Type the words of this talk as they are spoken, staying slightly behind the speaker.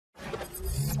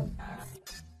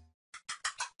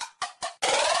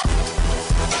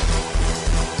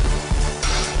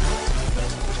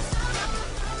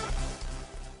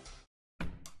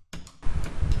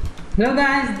Hello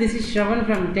guys, this is Shravan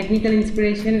from Technical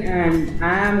Inspiration, and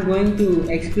I am going to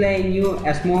explain you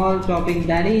a small topic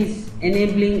that is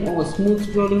enabling a smooth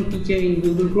scrolling feature in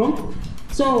Google Chrome.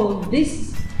 So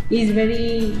this is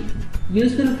very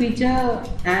useful feature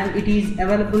and it is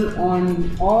available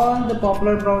on all the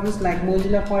popular browsers like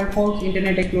Mozilla Firefox,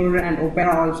 Internet Explorer and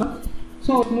Opera also.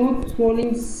 So smooth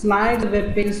scrolling slides the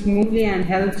web page smoothly and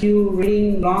helps you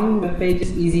reading long web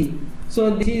pages easy. So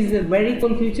this is a very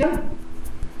cool feature.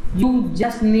 You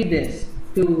just need this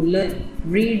to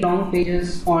read long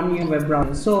pages on your web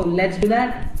browser. So let's do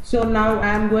that. So now I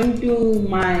am going to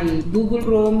my Google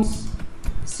Chrome's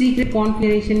secret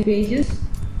configuration pages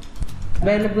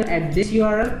available at this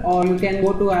URL, or you can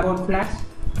go to About Flash.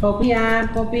 Okay, I am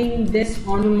copying this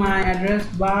onto my address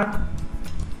bar.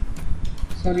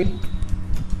 Sorry.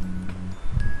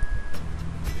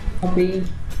 Copy.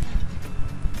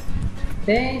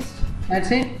 Paste.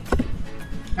 That's it.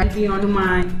 I'll be on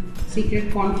my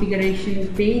secret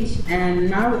configuration page, and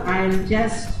now I'll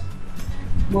just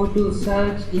go to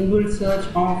search, inbuilt search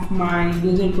of my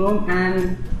Google Chrome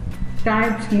and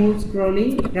type smooth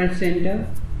scrolling, press enter.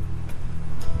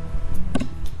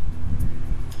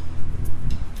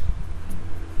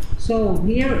 So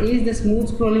here is the smooth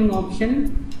scrolling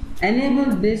option.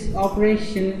 Enable this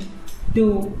operation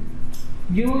to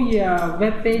view your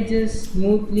web pages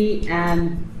smoothly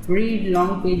and read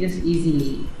long pages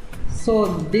easily. So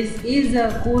this is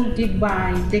a cool tip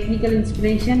by Technical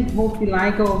Inspiration. Hope you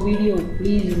like our video.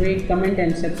 Please rate, comment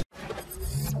and subscribe.